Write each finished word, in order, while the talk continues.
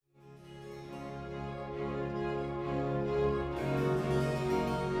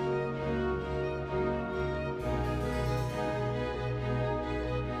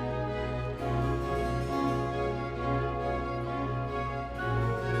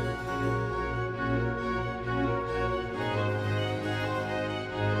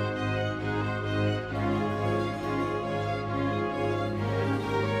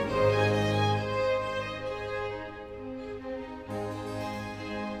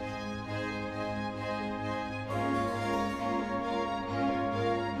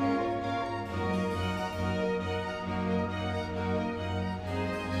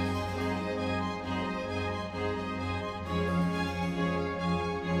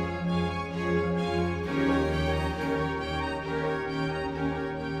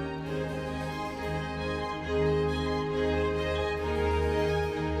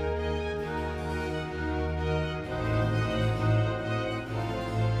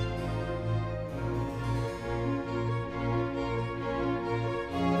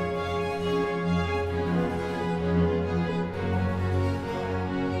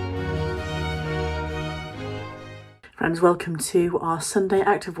Friends, welcome to our Sunday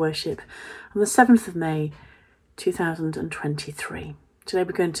Act of Worship on the 7th of May 2023. Today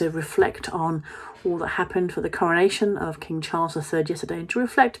we're going to reflect on all that happened for the coronation of King Charles III yesterday and to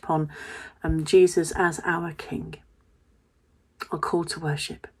reflect upon Jesus as our King, our call to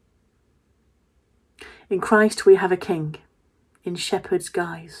worship. In Christ we have a King in shepherd's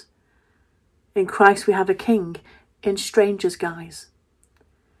guise. In Christ we have a King in stranger's guise.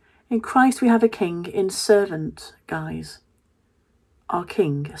 In Christ we have a King in servant guise. Our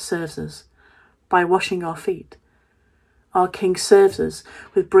King serves us by washing our feet. Our King serves us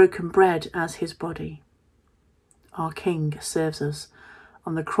with broken bread as his body. Our King serves us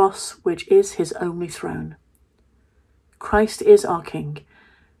on the cross which is his only throne. Christ is our King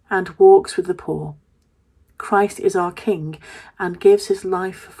and walks with the poor. Christ is our King and gives his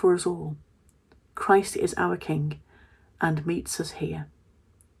life for us all. Christ is our King and meets us here.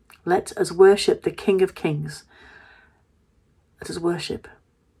 Let us worship the King of Kings. Let us worship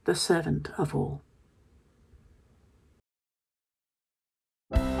the servant of all.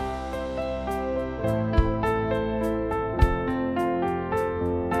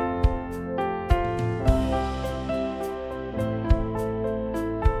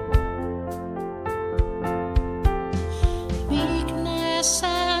 Meekness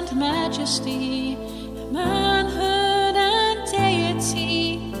and majesty, manhood and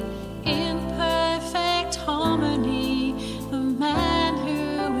deity, in perfect harmony, the man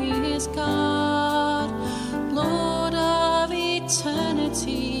who is God, Lord of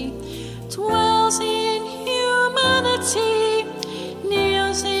eternity, dwells in humanity,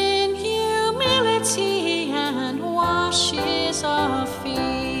 kneels in humility, and washes our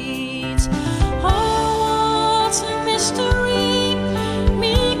feet. Oh, what a mystery,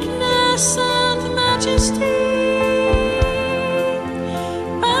 meekness and majesty.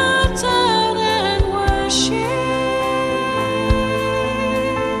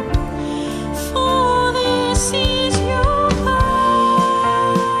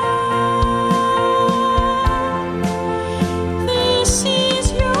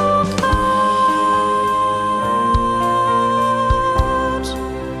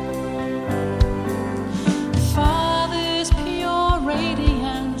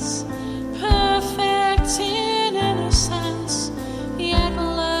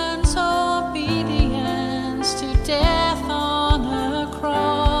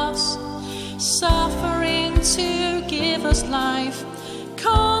 To give us life,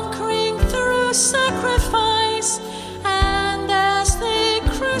 conquering through sacrifice, and as they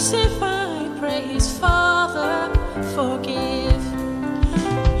crucify, praise, Father, forgive.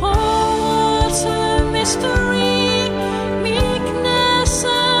 Oh, what a mystery, meekness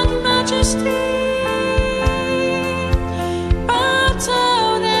and majesty. Bow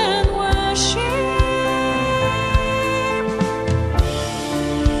down and worship,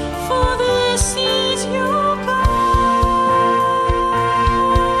 for this is your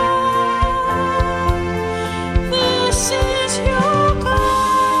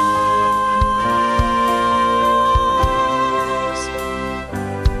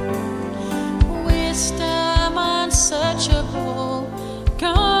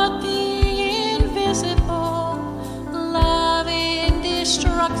God the invisible, love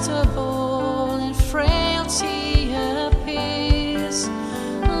indestructible, in frailty appears,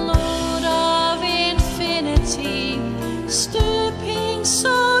 Lord of infinity, stooping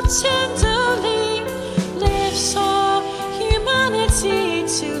so tenderly, lifts all humanity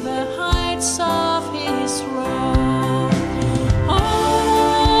to the heights of his throne.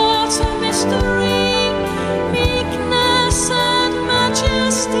 Oh, what a mystery, meekness and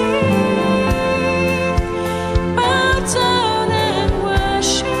majesty. Bow down and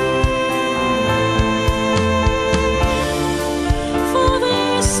worship, for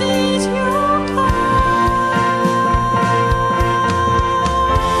this is your God.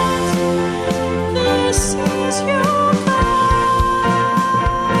 This is your God.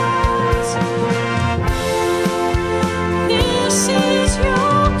 This is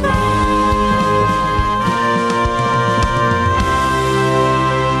your God.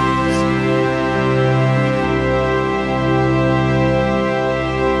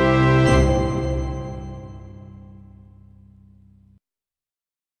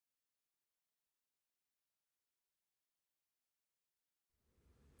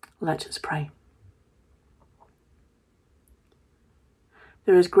 Let us pray.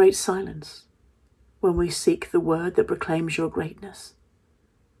 There is great silence when we seek the word that proclaims your greatness,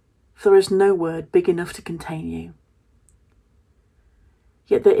 for there is no word big enough to contain you.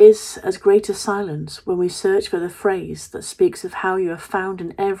 Yet there is as great a silence when we search for the phrase that speaks of how you are found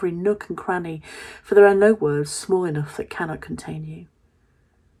in every nook and cranny, for there are no words small enough that cannot contain you.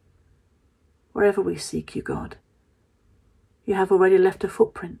 Wherever we seek you, God, you have already left a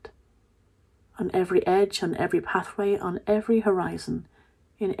footprint on every edge, on every pathway, on every horizon,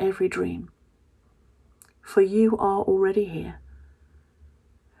 in every dream. For you are already here.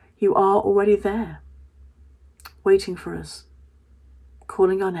 You are already there, waiting for us,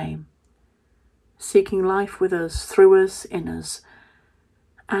 calling our name, seeking life with us, through us, in us,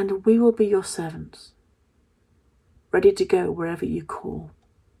 and we will be your servants, ready to go wherever you call.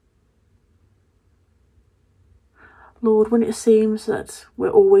 Lord, when it seems that we're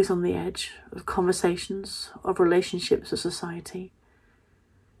always on the edge of conversations, of relationships, of society,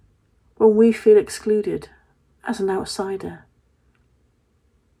 when we feel excluded as an outsider,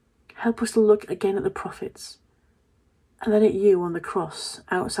 help us to look again at the prophets and then at you on the cross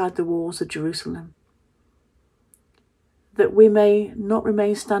outside the walls of Jerusalem, that we may not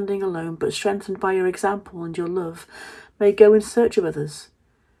remain standing alone, but strengthened by your example and your love, may go in search of others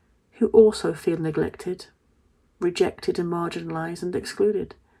who also feel neglected, rejected and marginalised and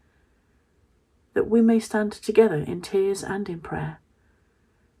excluded, that we may stand together in tears and in prayer,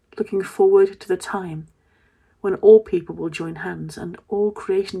 looking forward to the time when all people will join hands and all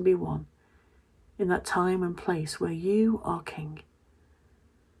creation be one, in that time and place where you are King.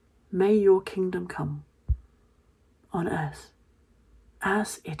 May your kingdom come on earth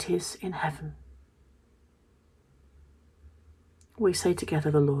as it is in heaven. We say together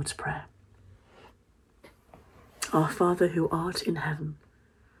the Lord's Prayer. Our Father who art in heaven,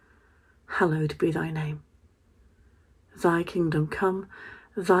 hallowed be thy name. Thy kingdom come,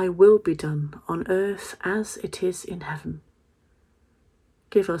 thy will be done on earth as it is in heaven.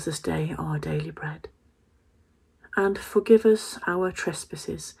 Give us this day our daily bread, and forgive us our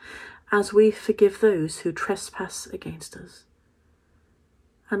trespasses, as we forgive those who trespass against us.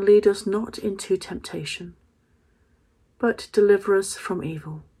 And lead us not into temptation, but deliver us from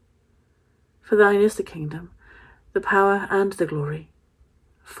evil. For thine is the kingdom, the power and the glory,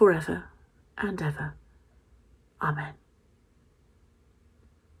 forever and ever. Amen.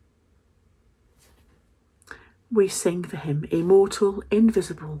 We sing the hymn, Immortal,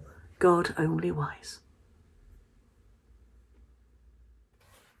 Invisible, God Only Wise.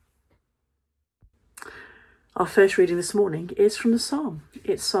 Our first reading this morning is from the Psalm.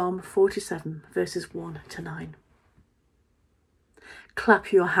 It's Psalm 47, verses 1 to 9.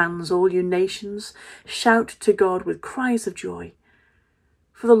 Clap your hands, all you nations, shout to God with cries of joy.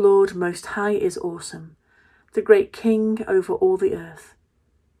 For the Lord Most High is awesome, the great King over all the earth.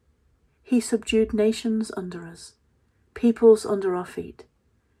 He subdued nations under us, peoples under our feet.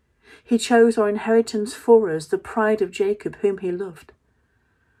 He chose our inheritance for us, the pride of Jacob, whom he loved.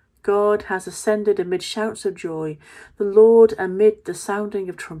 God has ascended amid shouts of joy, the Lord amid the sounding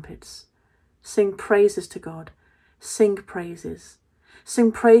of trumpets. Sing praises to God, sing praises.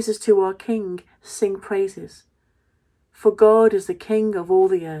 Sing praises to our King, sing praises. For God is the King of all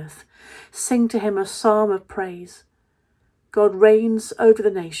the earth. Sing to him a psalm of praise. God reigns over the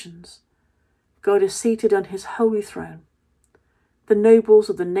nations. God is seated on his holy throne. The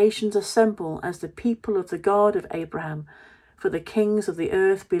nobles of the nations assemble as the people of the God of Abraham, for the kings of the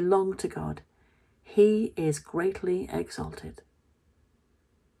earth belong to God. He is greatly exalted.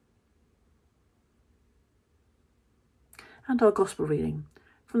 And our Gospel reading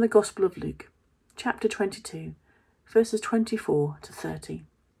from the Gospel of Luke, chapter 22, verses 24 to 30.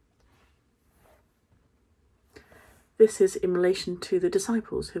 This is in relation to the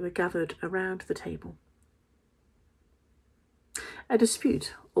disciples who were gathered around the table. A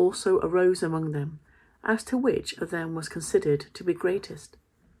dispute also arose among them as to which of them was considered to be greatest.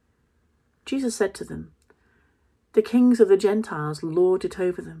 Jesus said to them, "The kings of the Gentiles lord it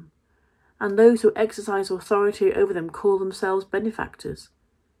over them, and those who exercise authority over them call themselves benefactors.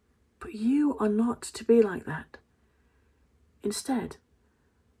 But you are not to be like that. Instead,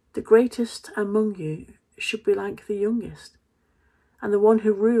 the greatest among you should be like the youngest, and the one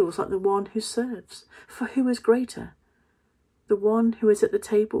who rules like the one who serves. For who is greater, the one who is at the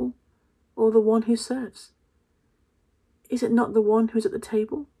table or the one who serves? Is it not the one who is at the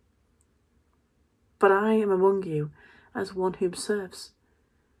table? But I am among you as one who serves.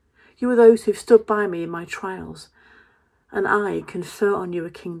 You are those who've stood by me in my trials, and I confer on you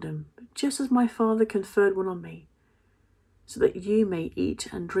a kingdom, just as my Father conferred one on me, so that you may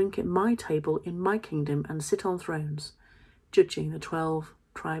eat and drink at my table in my kingdom and sit on thrones, judging the 12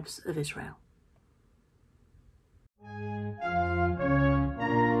 tribes of Israel."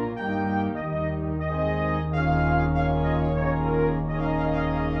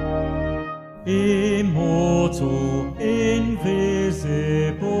 Immortal,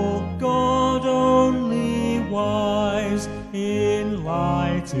 invisible, God only wise, in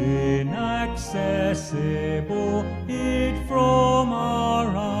light inaccessible, hid from our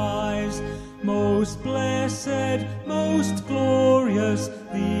eyes. Most blessed, most glorious,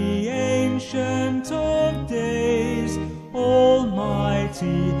 the Ancient of Days,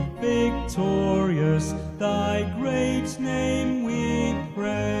 Almighty, victorious, thy great name we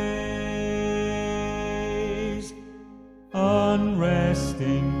praise.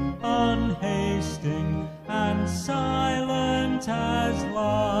 Unresting, unhasting, and silent as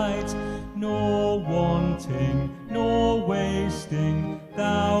light, nor wanting, nor wasting,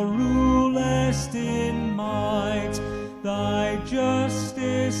 thou rulest in might. Thy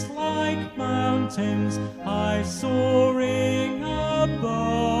justice like mountains, high soaring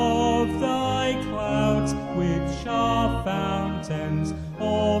above thy clouds, which are fountains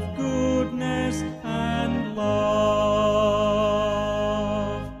of goodness and love.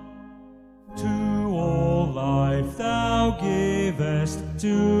 To all life thou givest,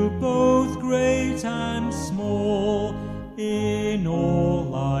 to both great and small. In all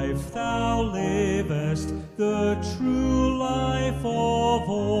life thou livest, the true life of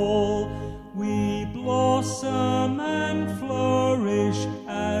all. We blossom and flourish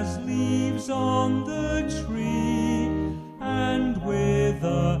as leaves on the tree, and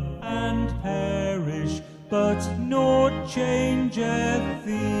wither and perish, but naught changeth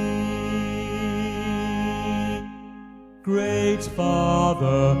thee. Great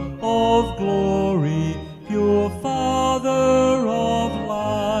Father of glory, pure Father of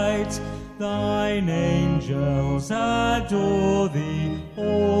light, thine angels adore thee,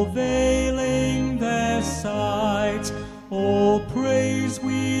 all veiling their sight. All praise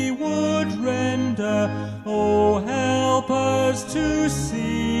we would render, O help us to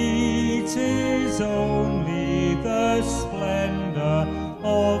see, 'tis only the splendor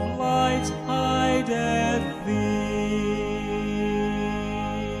of light hideth thee.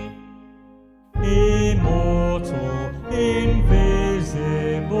 Immortal,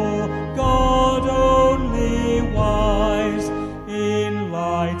 invisible, God only wise, in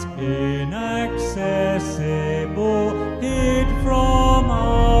light inaccessible, hid from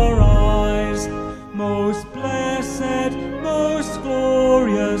our eyes. Most blessed, most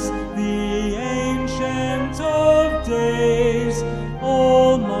glorious, the Ancient of Days,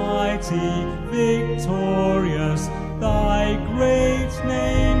 Almighty, victorious, thy great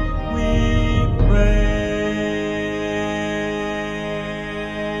name we praise.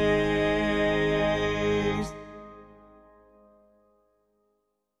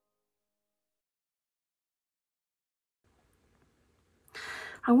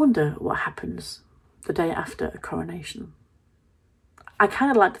 I wonder what happens the day after a coronation. I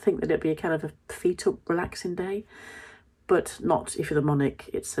kind of like to think that it'd be a kind of a feet up, relaxing day, but not if you're the monarch.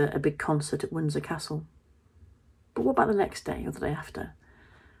 It's a big concert at Windsor Castle. But what about the next day or the day after?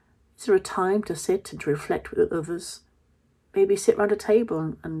 Is there a time to sit and to reflect with others? Maybe sit round a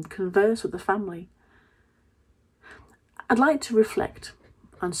table and converse with the family? I'd like to reflect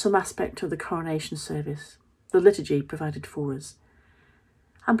on some aspect of the coronation service, the liturgy provided for us.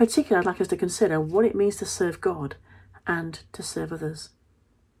 And particularly, I'd like us to consider what it means to serve God and to serve others.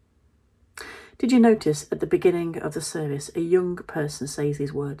 Did you notice at the beginning of the service, a young person says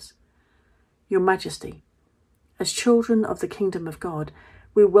these words? Your Majesty, as children of the kingdom of God,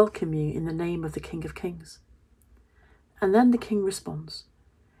 we welcome you in the name of the King of Kings. And then the king responds,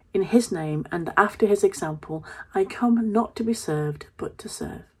 in his name and after his example, I come not to be served, but to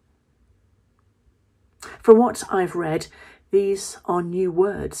serve. From what I've read, these are new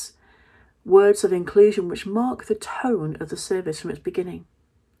words, words of inclusion which mark the tone of the service from its beginning.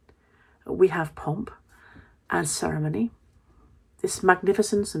 We have pomp and ceremony. This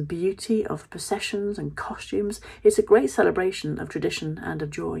magnificence and beauty of processions and costumes is a great celebration of tradition and of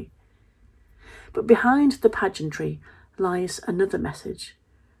joy. But behind the pageantry lies another message,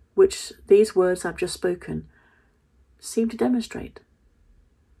 which these words I've just spoken seem to demonstrate.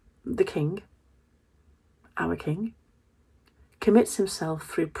 The king, our king, commits himself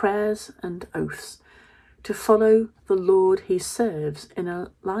through prayers and oaths to follow the Lord he serves in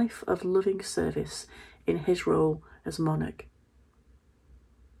a life of loving service in his role as monarch.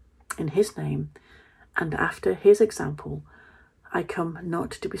 In his name and after his example, I come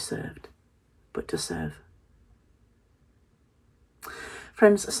not to be served, but to serve.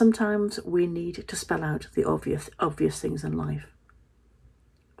 Friends, sometimes we need to spell out the obvious things in life.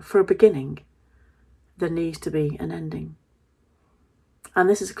 For a beginning, there needs to be an ending. And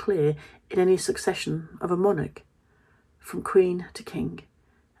this is clear in any succession of a monarch, from queen to king,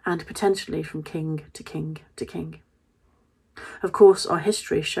 and potentially from king to king to king. Of course, our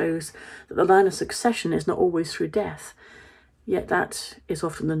history shows that the line of succession is not always through death, yet that is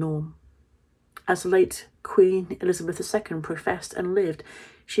often the norm. As the late Queen Elizabeth II professed and lived,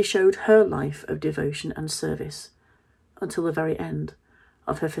 she showed her life of devotion and service until the very end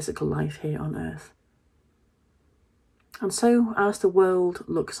of her physical life here on earth. And so, as the world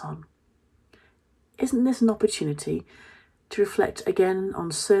looks on, isn't this an opportunity to reflect again on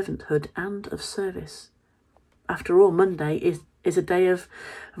servanthood and of service? After all, Monday is a day of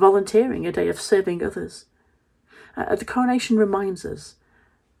volunteering, a day of serving others. The coronation reminds us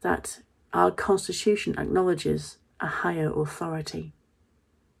that our constitution acknowledges a higher authority.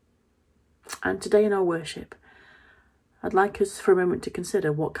 And today in our worship, I'd like us for a moment to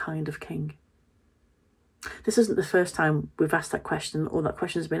consider what kind of king. This isn't the first time we've asked that question or that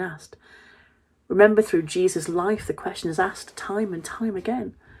question has been asked. Remember, through Jesus' life, the question is asked time and time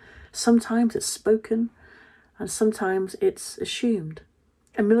again. Sometimes it's spoken and sometimes it's assumed.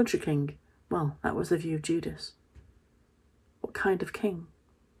 A military king, well, that was the view of Judas. What kind of king?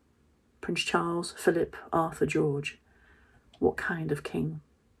 Prince Charles, Philip, Arthur, George. What kind of king?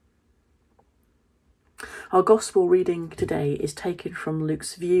 Our Gospel reading today is taken from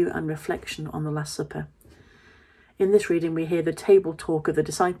Luke's view and reflection on the Last Supper. In this reading, we hear the table talk of the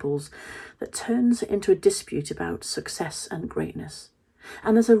disciples that turns into a dispute about success and greatness.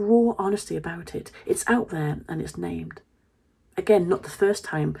 And there's a raw honesty about it. It's out there and it's named. Again, not the first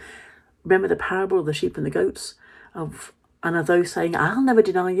time. Remember the parable of the sheep and the goats? And of those saying, "I'll never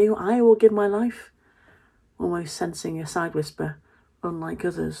deny you, I will give my life." Almost sensing a side whisper, unlike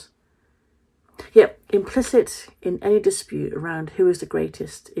others. Yet, implicit in any dispute around who is the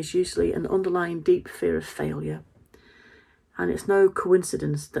greatest is usually an underlying deep fear of failure. And it's no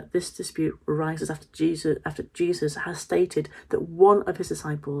coincidence that this dispute arises after Jesus has stated that one of his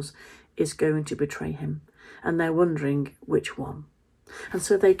disciples is going to betray him, and they're wondering which one. And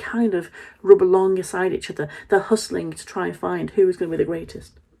so they kind of rub along beside each other. They're hustling to try and find who is going to be the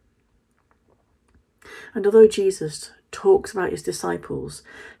greatest. And although Jesus talks about his disciples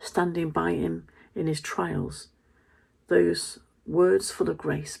standing by him in his trials, those words full of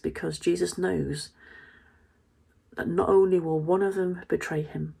grace, because Jesus knows that not only will one of them betray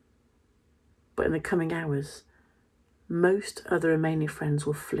him, but in the coming hours, most of the remaining friends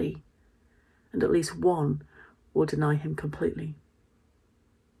will flee, and at least one will deny him completely.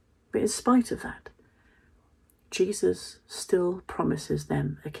 But in spite of that, Jesus still promises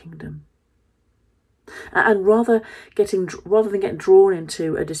them a kingdom. And rather than get drawn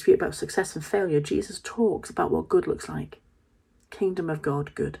into a dispute about success and failure, Jesus talks about what good looks like. Kingdom of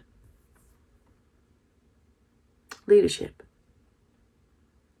God, good. Leadership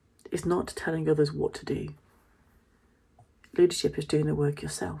is not telling others what to do. Leadership is doing the work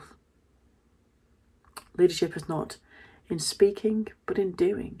yourself. Leadership is not in speaking, but in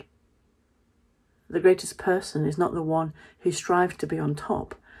doing. The greatest person is not the one who strives to be on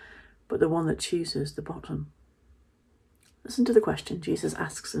top, but the one that chooses the bottom. Listen to the question Jesus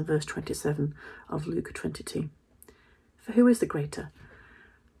asks in verse 27 of Luke 22. For who is the greater?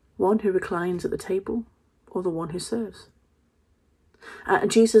 One who reclines at the table or the one who serves? And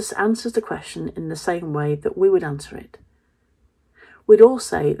Jesus answers the question in the same way that we would answer it. We'd all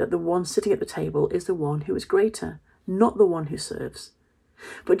say that the one sitting at the table is the one who is greater, not the one who serves.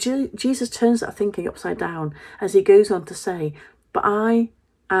 But Jesus turns that thinking upside down as he goes on to say, but I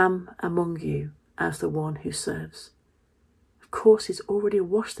am among you as the one who serves. Of course, he's already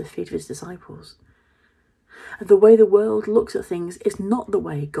washed the feet of his disciples. And the way the world looks at things is not the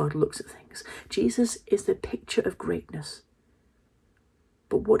way God looks at things. Jesus is the picture of greatness.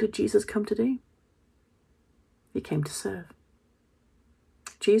 But what did Jesus come to do? He came to serve.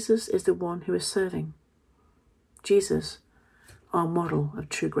 Jesus is the one who is serving. Jesus, our model of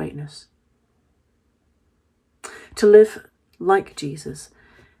true greatness. To live like Jesus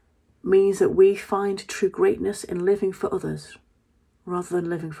means that we find true greatness in living for others rather than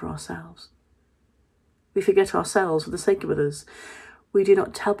living for ourselves. We forget ourselves for the sake of others. We do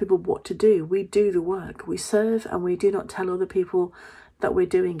not tell people what to do. We do the work. We serve and we do not tell other people that we're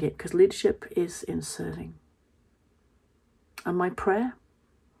doing it, because leadership is in serving. And my prayer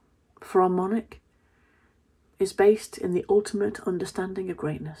for our monarch is based in the ultimate understanding of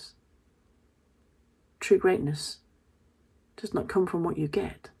greatness. True greatness does not come from what you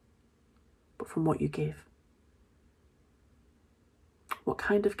get, but from what you give. What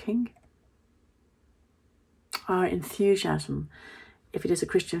kind of king? Our enthusiasm, if it is a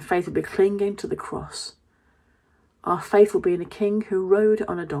Christian faith, will be clinging to the cross. Our faith will be in a king who rode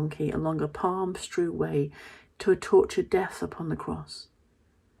on a donkey along a palm-strewn way to a tortured death upon the cross.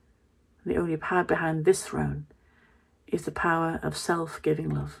 The only power behind this throne is the power of self-giving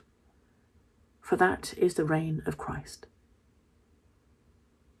love, for that is the reign of Christ.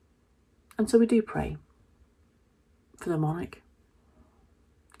 And so we do pray for the monarch,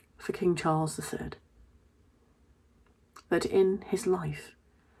 for King Charles III, that in his life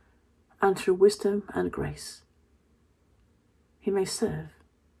and through wisdom and grace, he may serve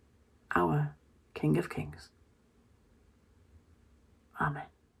our King of Kings. Amen.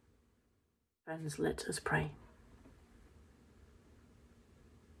 Friends, let us pray.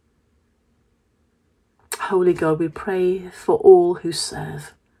 Holy God, we pray for all who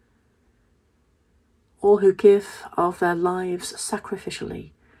serve, all who give of their lives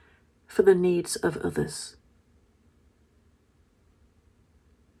sacrificially for the needs of others,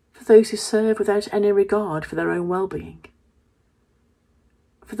 for those who serve without any regard for their own well-being,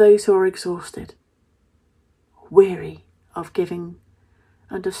 for those who are exhausted, weary of giving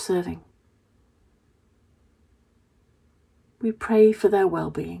and of serving. We pray for their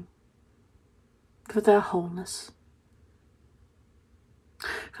well-being, for their wholeness,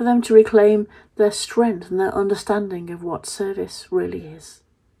 for them to reclaim their strength and their understanding of what service really is.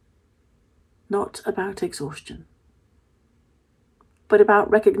 Not about exhaustion, but about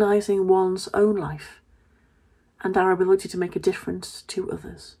recognizing one's own life and our ability to make a difference to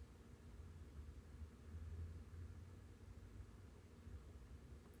others.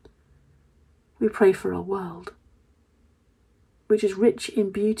 We pray for a world which is rich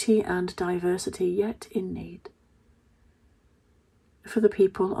in beauty and diversity, yet in need, for the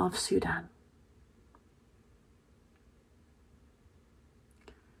people of Sudan,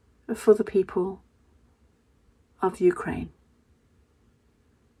 for the people of Ukraine,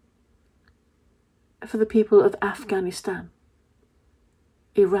 for the people of Afghanistan,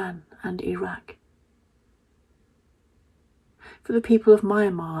 Iran and Iraq, for the people of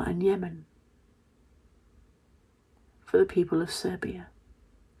Myanmar and Yemen, for the people of Serbia.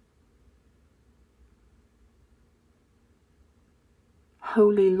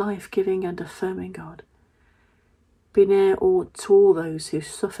 Holy, life-giving and affirming God, be near to all those who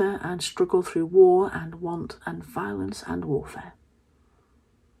suffer and struggle through war and want and violence and warfare.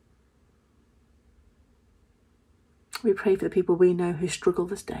 We pray for the people we know who struggle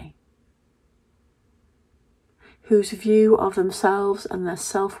this day, whose view of themselves and their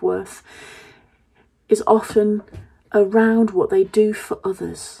self-worth is often around what they do for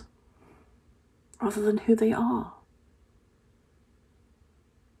others, rather than who they are.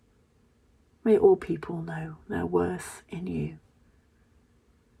 May all people know their worth in you.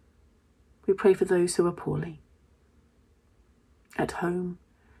 We pray for those who are poorly, at home,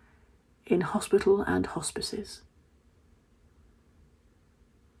 in hospital and hospices,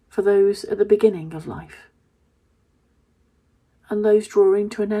 for those at the beginning of life, and those drawing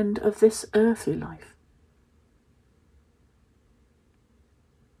to an end of this earthly life.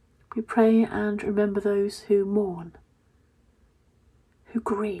 We pray and remember those who mourn, who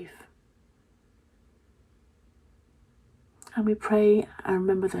grieve. And we pray and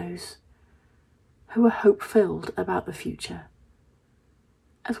remember those who are hope-filled about the future,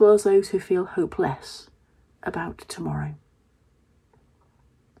 as well as those who feel hopeless about tomorrow.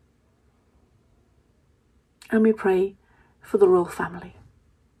 And we pray for the royal family.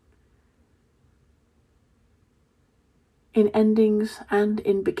 In endings and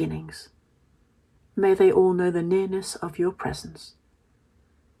in beginnings, may they all know the nearness of your presence.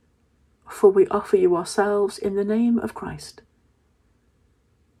 For we offer you ourselves in the name of Christ,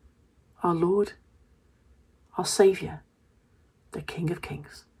 our Lord, our Saviour, the King of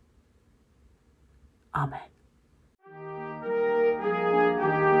Kings. Amen.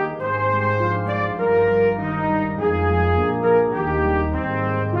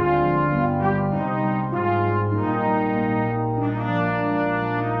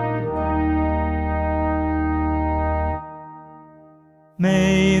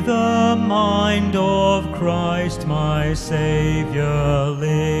 May the mind of Christ my Saviour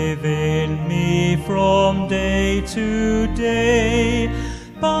live in me from day to day,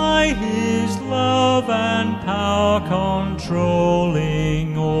 by his love and power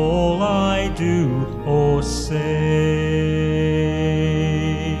controlling all I do or say.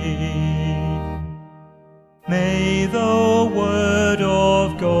 May the word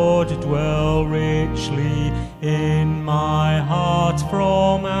of God dwell richly in my heart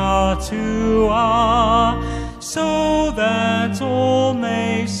from hour to hour, so that all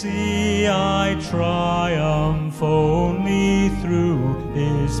may see I triumph only through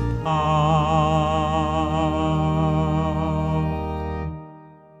his power.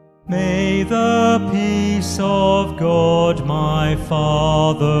 May the peace of God my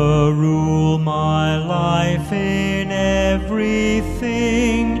Father rule my life in everything,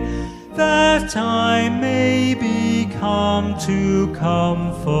 that I may become to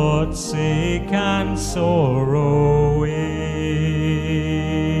comfort sick and sorrowing.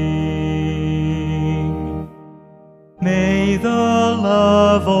 May the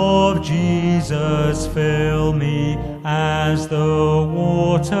love of Jesus fill me as the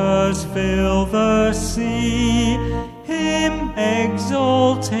waters fill the sea, him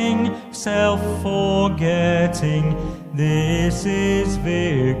exalting, self-forgetting, this is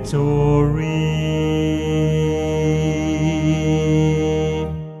victory.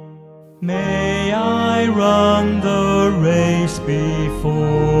 May I run the race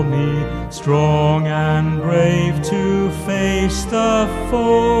before me, strong and brave to face the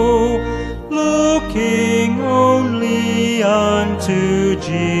foe, looking only unto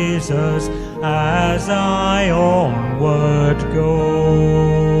Jesus as I onward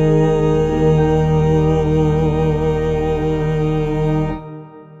go.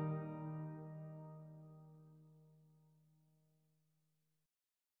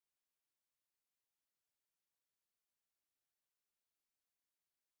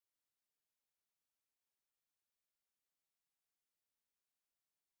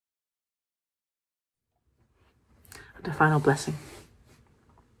 And a final blessing.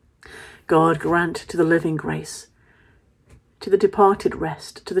 God grant to the living grace, to the departed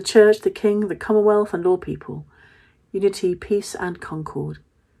rest, to the Church, the King, the Commonwealth, and all people, unity, peace, and concord,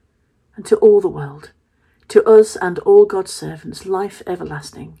 and to all the world, to us and all God's servants, life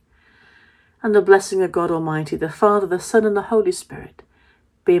everlasting. And the blessing of God Almighty, the Father, the Son, and the Holy Spirit,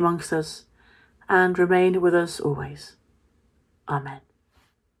 be amongst us and remain with us always. Amen.